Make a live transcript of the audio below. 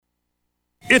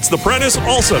It's the Prentice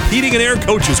Allsup Heating and Air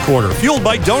Coaches Corner, fueled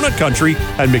by Donut Country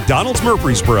and McDonald's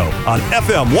Murfreesboro on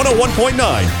FM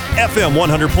 101.9, FM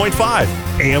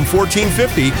 100.5, AM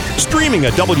 1450, streaming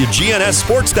at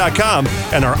WGNSSports.com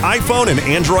and our iPhone and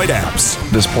Android apps.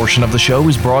 This portion of the show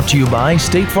is brought to you by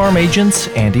State Farm agents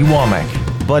Andy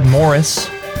Womack, Bud Morris,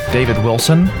 David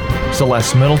Wilson,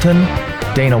 Celeste Middleton,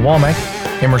 Dana Womack,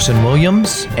 Emerson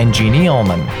Williams, and Jeannie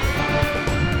Allman.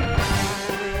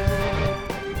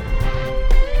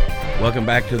 Welcome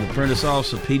back to the Prentice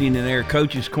Allsup Heating and Air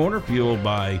Coaches Corner, fueled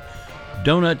by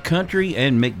Donut Country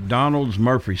and McDonald's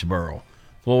Murfreesboro.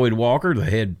 Floyd Walker, the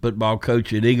head football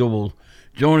coach at Eagle, will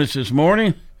join us this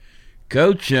morning.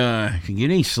 Coach, you get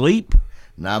any sleep?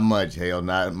 Not much, hell,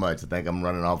 not much. I think I'm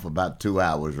running off about 2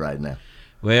 hours right now.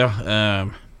 Well,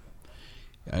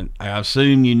 I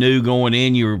assume you knew going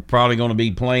in you were probably going to be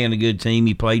playing a good team.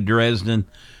 You played Dresden.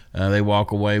 They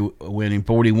walk away winning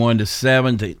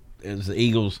 41-7 as the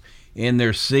Eagles in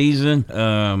their season.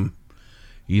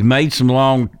 You've made some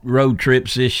long road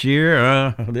trips this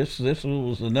year. This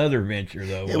was another venture,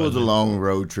 though. It was a long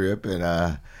road trip, and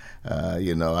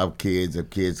our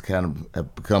kids kind of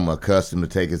have become accustomed to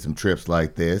taking some trips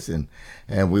like this, and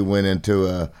we went into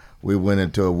a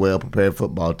well prepared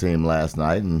football team last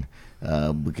night, and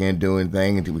we can't do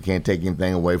anything until we can't take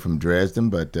anything away from Dresden,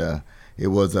 but it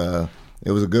was a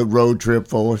good road trip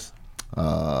for us.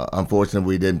 Unfortunately,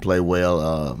 we didn't play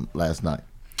well last night.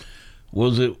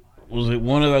 Was it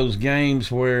one of those games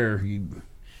where you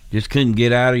just couldn't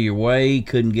get out of your way,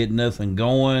 couldn't get nothing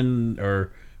going,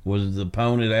 or was the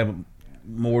opponent having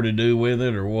more to do with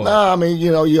it, or what? No, I mean,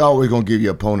 you're always going to give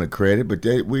your opponent credit, but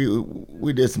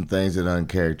we did some things that are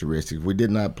uncharacteristic. We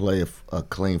did not play a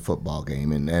clean football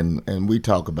game, and we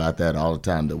talk about that all the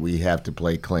time, that we have to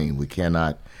play clean. We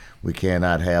cannot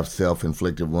have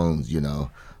self-inflicted wounds,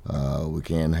 we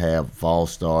can't have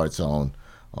false starts on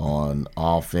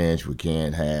offense. We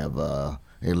can't have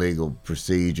illegal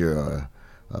procedure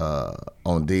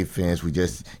on defense. We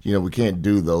just, we can't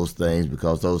do those things,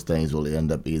 because those things will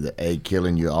end up either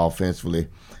killing you offensively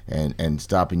and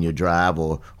stopping your drive,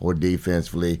 or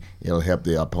defensively it'll help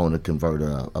the opponent convert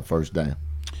a first down.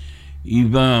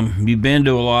 You've been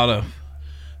to a lot of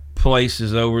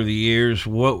places over the years.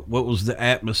 What was the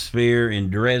atmosphere in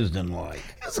Dresden like?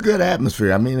 It's a good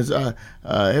atmosphere. I mean, it's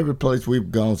every place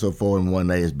we've gone so far in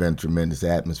 1A has been tremendous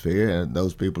atmosphere, and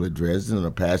those people at Dresden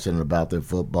are passionate about their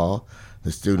football.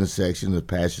 The student section is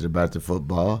passionate about their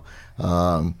football,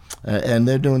 and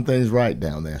they're doing things right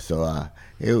down there. So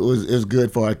it was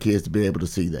good for our kids to be able to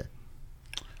see that.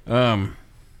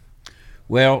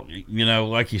 Well,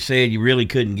 like you said, you really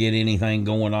couldn't get anything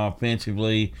going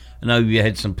offensively. I know you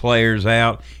had some players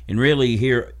out, and really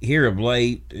here of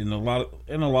late, and a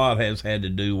lot has had to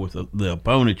do with the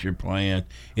opponent you're playing.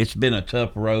 It's been a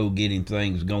tough road getting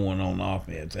things going on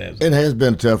offense, hasn't it? It has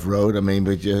been a tough road. I mean,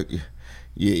 but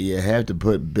you have to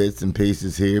put bits and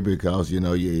pieces here, because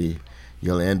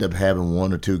you'll end up having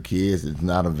one or two kids that's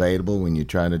not available when you're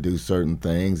trying to do certain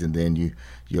things, and then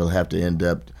you'll have to end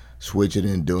up switching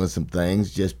and doing some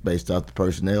things just based off the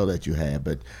personnel that you have.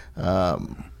 But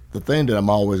the thing that I'm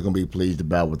always going to be pleased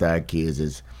about with our kids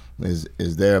is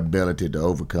their ability to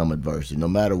overcome adversity. No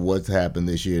matter what's happened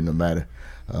this year, no matter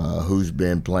who's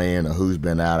been playing or who's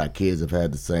been out, our kids have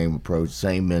had the same approach,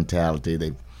 same mentality.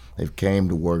 They've came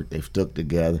to work, they've stuck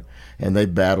together, and they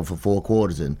battled for 4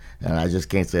 quarters, and I just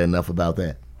can't say enough about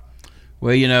that.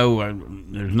 Well,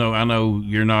 I know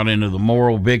you're not into the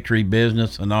moral victory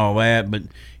business and all that, but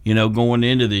going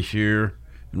into this year,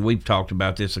 and we've talked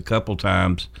about this a couple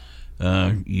times,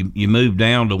 you moved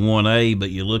down to 1A, but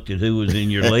you looked at who was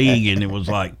in your league, and it was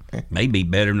like maybe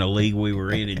better than the league we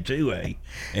were in 2A.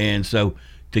 And so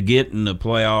to get in the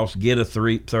playoffs, get a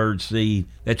third seed,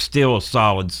 that's still a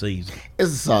solid season.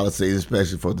 It's a solid season,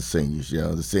 especially for the seniors.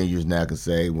 The seniors now can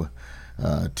say,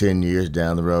 10 years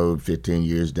down the road, 15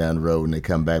 years down the road, when they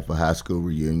come back for high school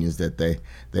reunions, that they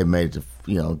made it to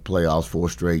playoffs 4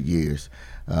 straight years.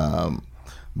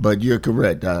 But you're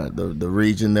correct. The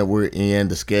region that we're in,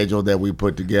 the schedule that we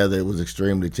put together, it was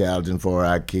extremely challenging for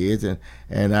our kids,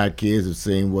 and our kids have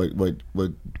seen what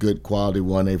good quality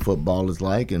 1A football is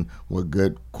like, and what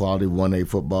good quality 1A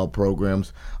football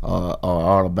programs are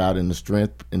all about in the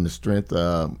strength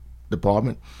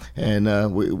department.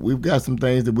 And we've got some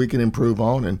things that we can improve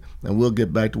on, and we'll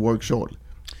get back to work shortly.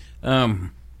 Of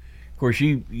course,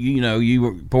 you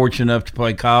were fortunate enough to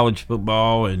play college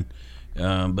football, and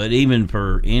but even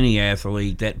for any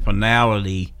athlete, that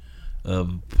finality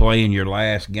of playing your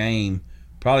last game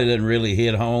probably doesn't really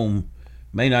hit home.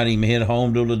 May not even hit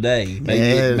home till today.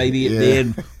 Maybe it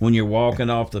did when you're walking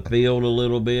off the field a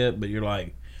little bit, but you're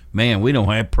like, man, we don't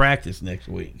have practice next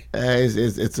week.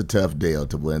 It's a tough deal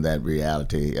to when that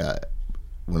reality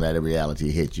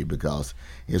hits you, because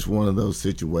it's one of those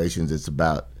situations. It's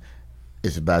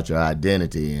about your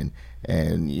identity,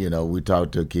 and we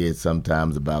talk to kids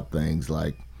sometimes about things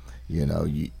like,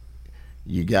 you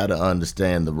got to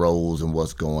understand the roles and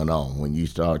what's going on. When you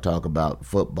start talking about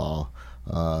football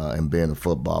and being a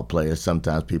football player,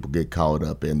 sometimes people get caught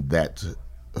up in that's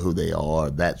who they are,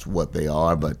 that's what they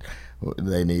are, but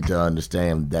they need to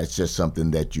understand that's just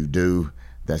something that you do.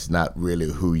 That's not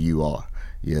really who you are,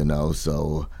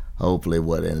 So hopefully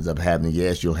what ends up happening,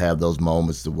 yes, you'll have those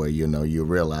moments to where, you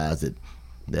realize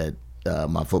that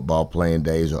my football playing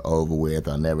days are over with.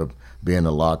 I'll never be in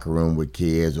the locker room with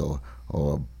kids or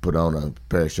put on a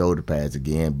pair of shoulder pads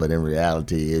again. But in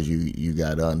reality is you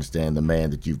got to understand the man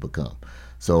that you've become.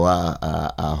 So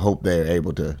I hope they're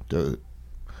able to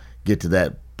get to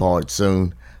that part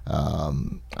soon.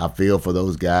 I feel for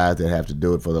those guys that have to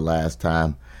do it for the last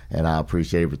time, and I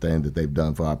appreciate everything that they've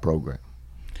done for our program.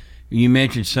 You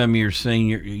mentioned some of your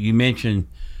senior. You mentioned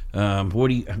how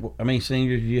many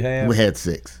seniors do you have? We had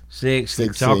six. Six.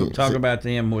 Talk about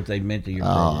them, what they meant to your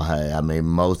program. Hey, I mean,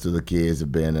 most of the kids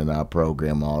have been in our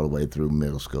program all the way through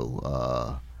middle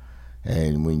school.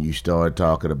 And when you start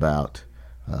talking about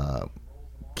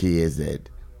kids that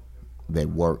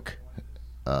work,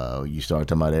 you start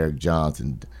talking about Eric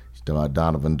Johnson, you start about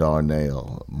Donovan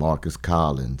Darnell, Marcus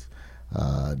Collins,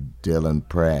 Dylan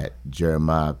Pratt,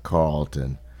 Jeremiah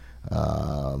Carlton.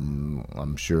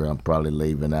 I'm sure I'm probably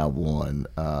leaving out one.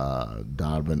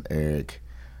 Donovan Eric,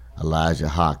 Elijah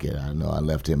Hockett. I know I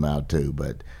left him out too.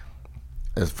 But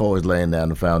as far as laying down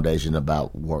the foundation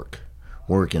about work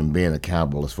and being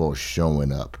accountable as far as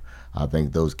showing up, I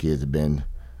think those kids have been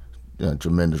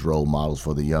tremendous role models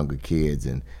for the younger kids,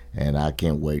 and I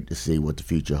can't wait to see what the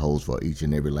future holds for each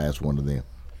and every last one of them.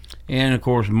 And of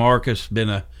course, Marcus been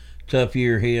a tough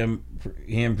year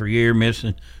for year,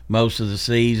 missing most of the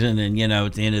season, and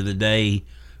at the end of the day,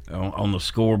 on the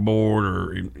scoreboard,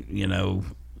 or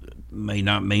may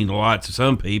not mean a lot to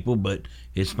some people, but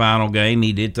his final game,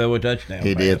 he did throw a touchdown.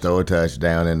 He did throw a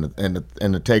touchdown, and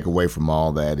the takeaway from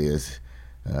all that is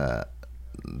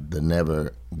the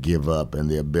never give up and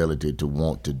the ability to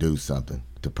want to do something,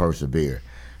 to persevere,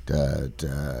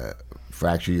 to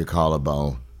fracture your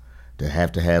collarbone, to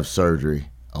have surgery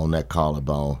on that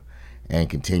collarbone, and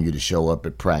continue to show up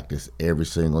at practice every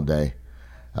single day,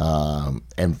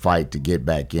 and fight to get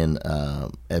back in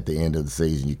at the end of the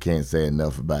season. You can't say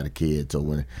enough about a kid.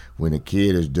 So when a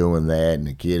kid is doing that, and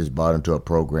the kid is brought into a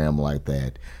program like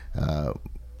that,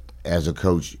 as a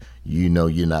coach, you're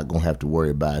not going to have to worry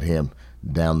about him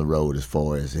down the road as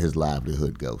far as his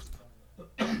livelihood goes.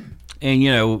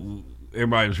 And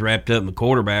everybody was wrapped up in the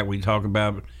quarterback. We talk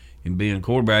about him being a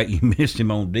quarterback. You missed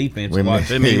him on defense.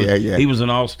 He was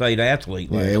an all-state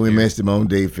athlete last year. We missed him on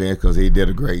defense because he did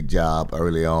a great job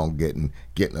early on getting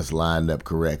us lined up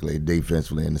correctly.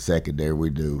 Defensively in the secondary,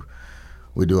 we do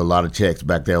a lot of checks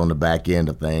back there on the back end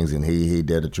of things, and he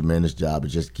did a tremendous job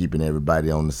of just keeping everybody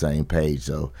on the same page.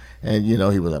 So, and he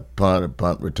was a punt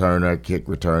returner, kick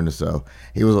returner, so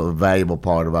he was a valuable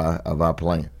part of our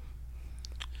plan.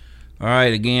 All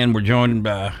right, again, we're joined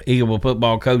by Eagleville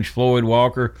football coach Floyd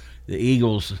Walker. The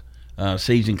Eagles'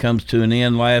 season comes to an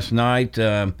end last night.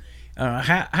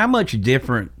 How much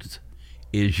different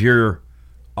is your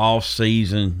off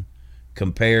season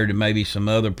compared to maybe some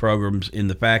other programs in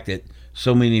the fact that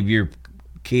so many of your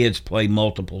kids play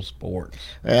multiple sports?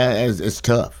 It's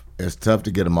tough. It's tough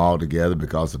to get them all together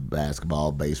because of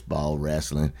basketball, baseball,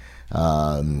 wrestling.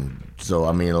 So,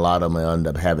 I mean, a lot of them end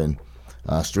up having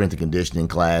strength and conditioning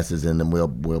classes, and then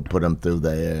we'll put them through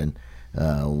there, and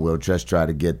we'll just try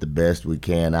to get the best we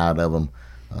can out of them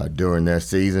during their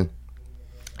season.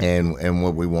 And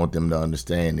what we want them to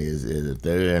understand is if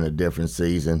they're in a different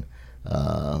season,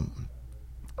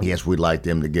 yes, we'd like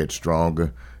them to get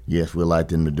stronger. Yes, we'd like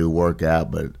them to do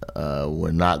workout, but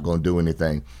we're not going to do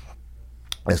anything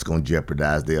that's going to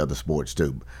jeopardize the other sports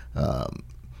too.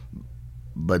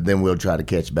 But then we'll try to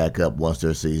catch back up once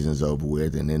their season's over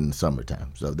with, and in the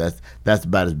summertime. So that's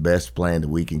about as best plan that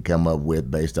we can come up with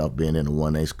based off being in a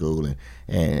 1A school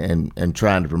and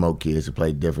trying to promote kids to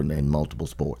play different in multiple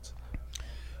sports.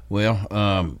 Well,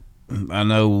 I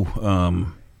know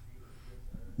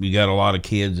you got a lot of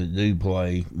kids that do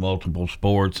play multiple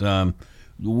sports.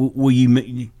 Most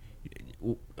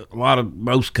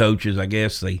coaches, I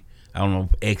guess I don't know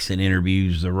if exit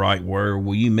interview is the right word.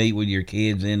 Will you meet with your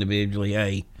kids individually?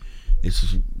 Hey,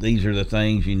 these are the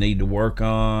things you need to work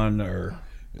on, or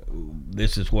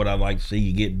this is what I'd like to see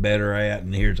you get better at,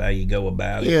 and here's how you go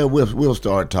about it? Yeah, we'll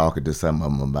start talking to some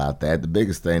of them about that. The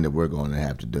biggest thing that we're going to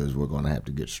have to do is we're going to have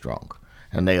to get stronger,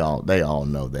 and they all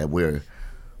know that we're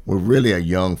really a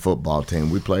young football team.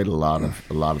 We played a lot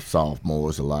of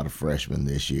sophomores, a lot of freshmen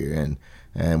this year,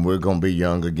 and we're going to be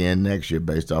young again next year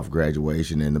based off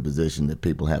graduation and the position that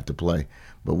people have to play.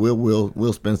 But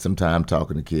we'll spend some time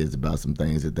talking to kids about some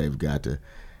things that they've got to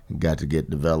get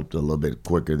developed a little bit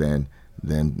quicker than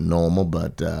normal.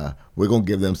 But we're going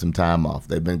to give them some time off.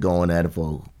 They've been going at it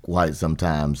for quite some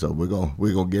time, so we're going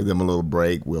to give them a little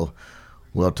break. We'll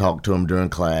talk to them during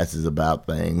classes about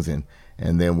things, and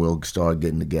then we'll start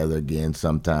getting together again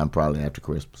sometime probably after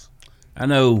Christmas. I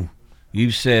know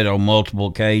you've said on multiple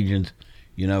occasions,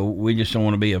 we just don't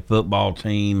want to be a football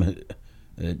team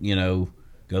that,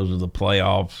 goes to the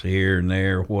playoffs here and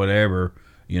there, whatever.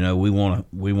 We want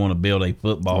to build a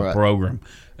football program.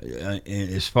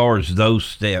 As far as those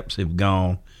steps have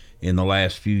gone in the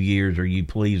last few years, are you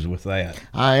pleased with that?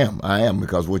 I am,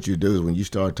 because what you do is when you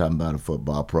start talking about a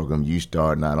football program, you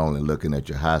start not only looking at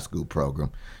your high school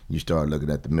program, you start looking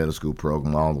at the middle school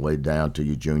program all the way down to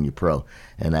your junior pro.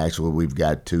 And actually, we've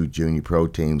got 2 junior pro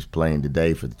teams playing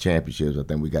today for the championships. I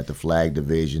think we got the flag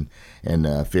division and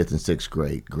 5th and 6th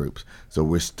grade groups. So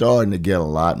we're starting to get a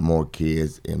lot more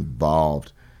kids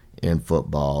involved in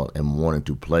football and wanting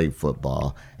to play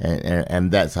football, and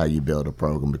that's how you build a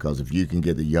program, because if you can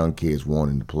get the young kids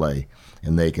wanting to play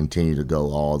and they continue to go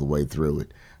all the way through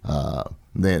it,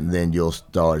 then you'll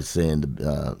start seeing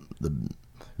the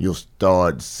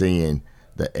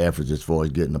efforts as far as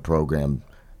getting the program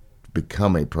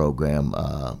become a program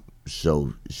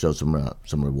show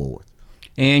some rewards.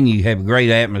 And you have a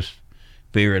great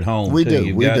atmosphere at home. We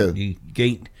too. do. You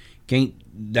can't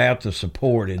doubt the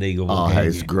support at Eagle. Oh,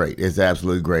 it's great. It's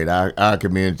absolutely great. Our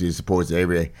community supports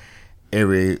every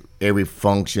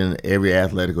function, every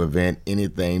athletic event,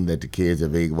 anything that the kids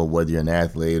of Eagle, whether you're an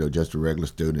athlete or just a regular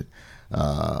student,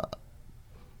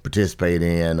 participate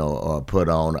in or put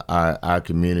on. Our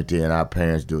community and our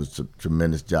parents do a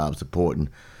tremendous job supporting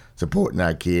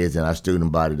our kids, and our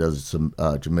student body does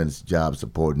a tremendous job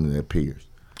supporting their peers.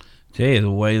 Tell you,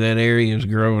 the way that area is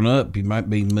growing up, you might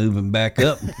be moving back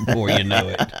up before you know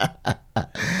it.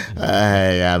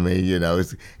 Hey, I mean,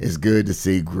 it's good to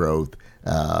see growth.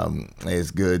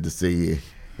 It's good to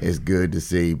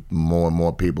see more and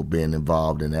more people being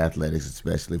involved in athletics,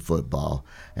 especially football.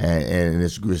 And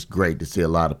it's just great to see a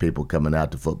lot of people coming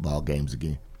out to football games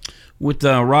again. With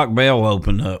Rock Bell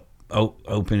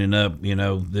opening up,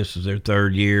 this is their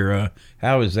 3rd year.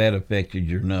 How has that affected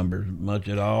your numbers? Much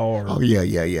at all? Or? Oh,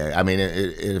 yeah. I mean,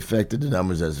 it affected the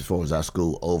numbers as far as our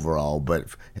school overall, but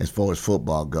as far as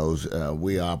football goes,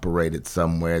 we operated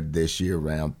somewhere this year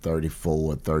around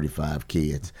 34, 35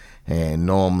 kids. And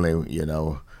normally,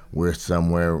 we're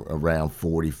somewhere around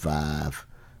 45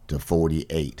 to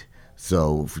 48.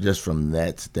 So just from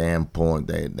that standpoint,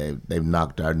 they've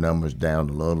knocked our numbers down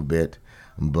a little bit.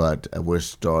 But we're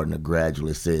starting to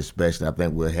gradually see, especially I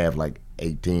think we'll have like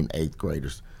 18 8th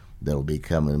graders that'll be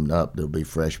coming up. They'll be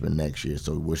freshmen next year.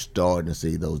 So we're starting to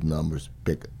see those numbers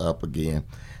pick up again,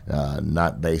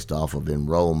 not based off of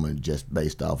enrollment, just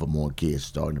based off of more kids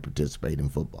starting to participate in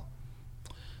football.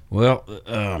 Well,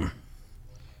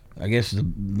 I guess the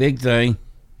big thing,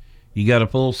 you got a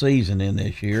full season in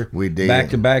this year. We did.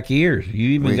 Back-to-back years.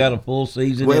 You even got a full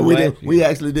season well, in we last did. year. We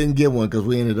actually didn't get one because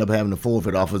we ended up having to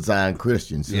forfeit off of Zion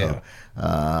Christian. So,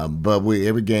 yeah. But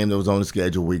every game that was on the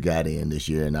schedule, we got in this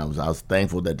year, and I was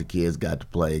thankful that the kids got to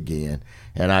play again.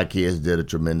 And our kids did a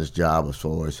tremendous job as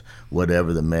far as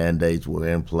whatever the mandates were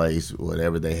in place,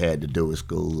 whatever they had to do at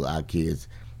school. Our kids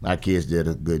did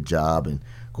a good job, and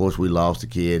of course we lost a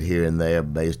kid here and there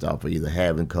based off of either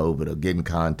having COVID or getting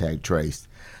contact traced.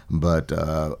 But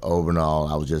overall,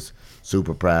 I was just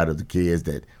super proud of the kids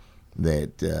that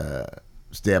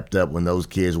stepped up when those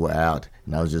kids were out,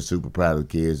 and I was just super proud of the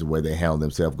kids the way they handled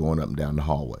themselves going up and down the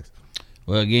hallways.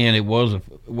 Well, again, it was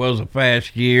a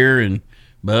fast year,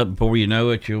 but before you know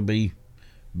it, you'll be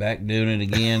back doing it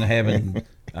again.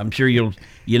 I'm sure you'll,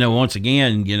 once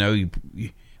again,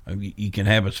 you can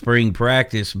have a spring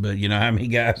practice, but how many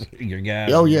guys are your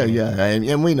guys? Oh, yeah.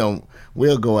 And we know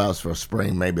we'll go out for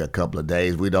spring maybe a couple of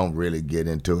days. We don't really get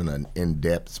into an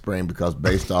in-depth spring because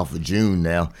based off of June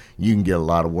now, you can get a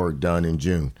lot of work done in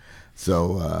June.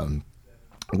 So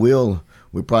we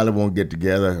probably won't get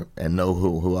together and know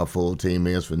who our full team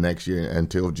is for next year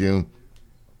until June.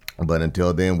 But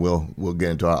until then, we'll get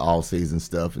into our all-season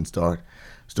stuff and start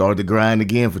the grind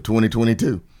again for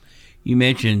 2022. You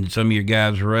mentioned some of your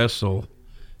guys wrestle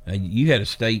You had a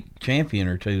state champion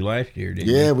or two last year, didn't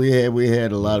you? Yeah, we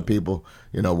had a lot of people.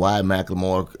 You know, Wyatt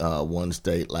McLemore won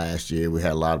state last year. We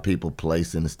had a lot of people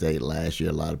placed in the state last year.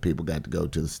 A lot of people got to go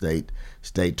to the state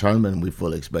tournament. And we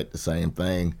fully expect the same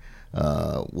thing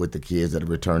with the kids that are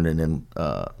returning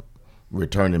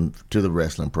to the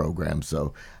wrestling program.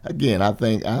 So again, I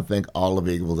think all of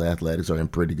Eagleville's athletics are in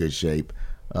pretty good shape,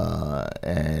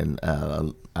 and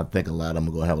I think a lot of them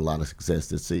are going to have a lot of success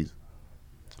this season.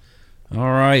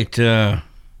 All right.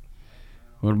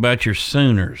 What about your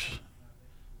Sooners?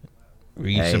 Were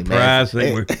you surprised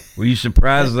they were? Were you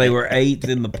surprised they were 8th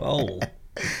in the poll?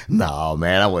 No,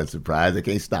 man, I wasn't surprised. They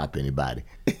can't stop anybody.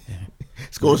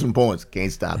 Score some points,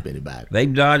 can't stop anybody.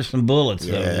 They've dodged some bullets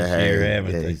though this year,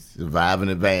 haven't they? Survive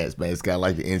and advance, man. It's kind of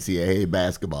like the NCAA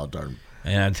basketball tournament.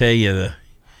 And I tell you,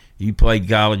 you played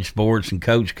college sports and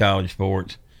coached college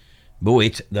sports. Boy,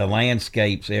 it's the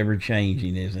landscape's ever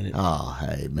changing, isn't it? Oh,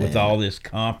 hey, man. With all this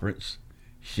conference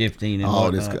shifting and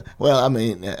all this. Well, I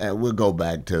mean, we'll go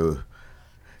back to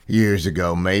years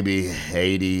ago, maybe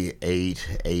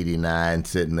 88, 89,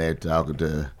 sitting there talking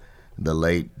to the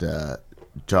late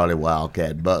Charlie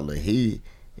Wildcat Butler. He's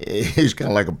kind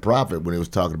of like a prophet when he was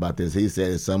talking about this. He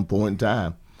said at some point in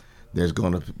time, there's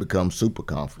going to become super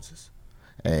conferences.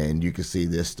 And you can see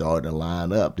this starting to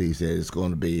line up. He said it's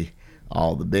going to be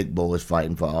all the big boys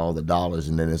fighting for all the dollars,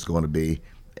 and then it's going to be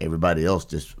everybody else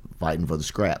just fighting for the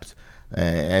scraps.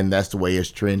 And that's the way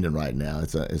it's trending right now.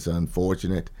 It's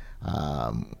unfortunate.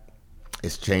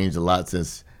 It's changed a lot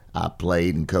since I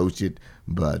played and coached it,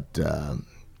 but I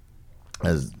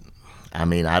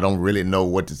don't really know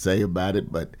what to say about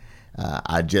it, but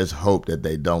I just hope that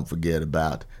they don't forget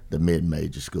about the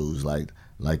mid-major schools like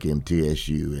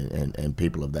MTSU and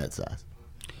people of that size.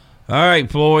 All right,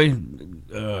 Floyd.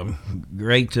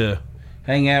 Great to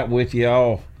hang out with you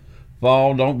all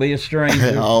fall. Don't be a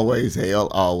stranger. Always,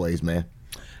 man.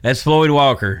 That's Floyd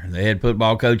Walker, the head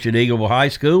football coach at Eagleville High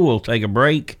School. We'll take a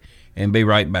break and be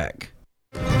right back.